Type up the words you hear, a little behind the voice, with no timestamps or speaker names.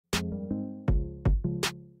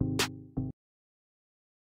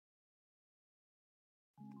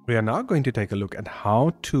We are now going to take a look at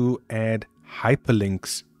how to add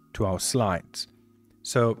hyperlinks to our slides.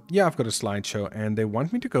 So yeah, I've got a slideshow and they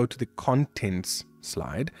want me to go to the contents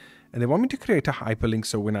slide and they want me to create a hyperlink.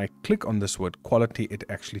 So when I click on this word quality, it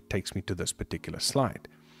actually takes me to this particular slide.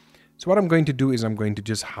 So what I'm going to do is I'm going to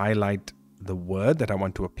just highlight the word that I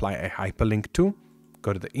want to apply a hyperlink to.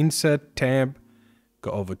 Go to the Insert tab, go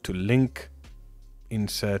over to Link,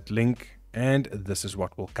 Insert Link, and this is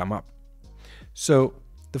what will come up. So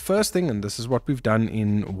the first thing, and this is what we've done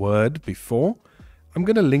in Word before, I'm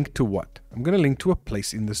going to link to what? I'm going to link to a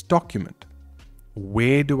place in this document.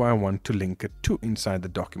 Where do I want to link it to inside the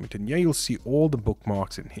document? And here you'll see all the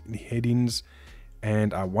bookmarks and headings,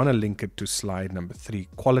 and I want to link it to slide number 3,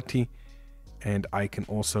 quality. And I can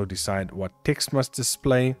also decide what text must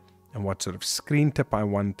display and what sort of screen tip I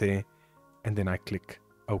want there. And then I click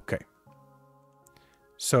OK.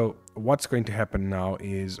 So what's going to happen now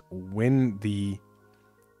is when the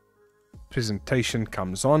presentation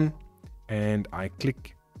comes on and I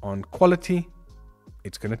click on quality,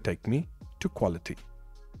 it's going to take me to quality.